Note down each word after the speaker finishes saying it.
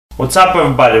What's up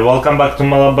everybody, welcome back to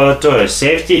my laboratory.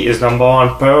 Safety is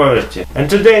 #1 priority. And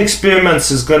today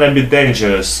experiments is gonna be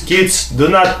dangerous. Kids, do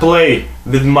not play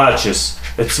with matches.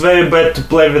 It's very bad to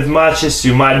play with matches,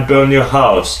 you might burn your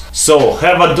house. So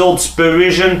have adult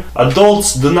supervision.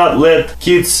 Adults, do not let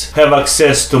kids have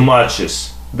access to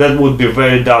matches. That would be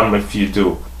very dumb if you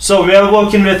do. So we are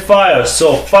working with fire,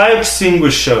 so fire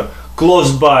extinguisher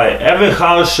close by. Every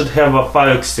house should have a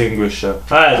fire extinguisher.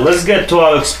 Alright, let's get to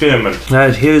our experiment.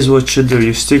 Alright, here's what you do.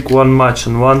 You stick one match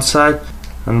on one side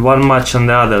and one match on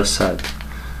the other side.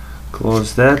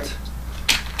 Close that.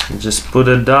 And just put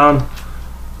it down.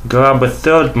 Grab a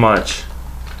third match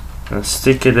and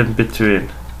stick it in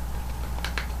between.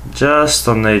 Just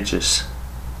on edges.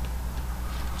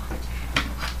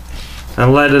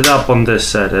 And light it up on this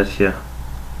side right here.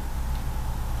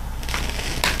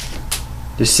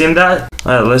 You seen that?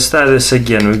 Alright, let's try this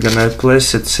again. We're gonna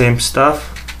replace it, same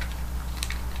stuff.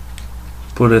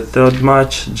 Put a third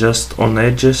match just on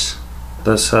edges.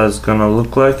 That's how it's gonna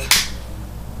look like.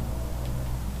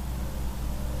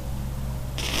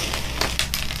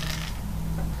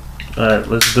 Alright,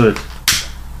 let's do it.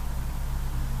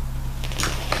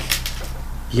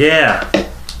 Yeah!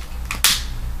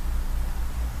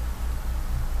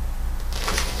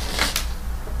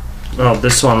 Oh,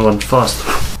 this one went fast.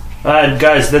 Alright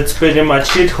guys, that's pretty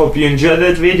much it. Hope you enjoyed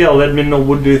that video. Let me know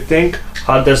what do you think.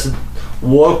 How does it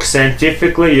work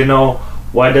scientifically? You know,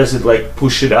 why does it like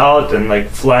push it out and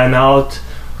like flying out?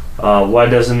 Why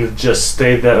doesn't it just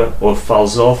stay there or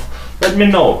falls off? Let me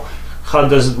know. How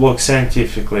does it work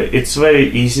scientifically? It's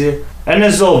very easy. And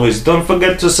as always, don't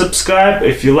forget to subscribe.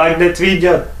 If you like that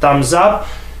video, thumbs up.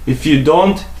 If you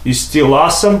don't, you're still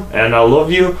awesome and I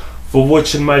love you for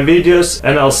watching my videos,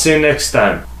 and I'll see you next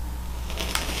time.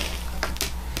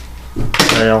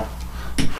 Bye.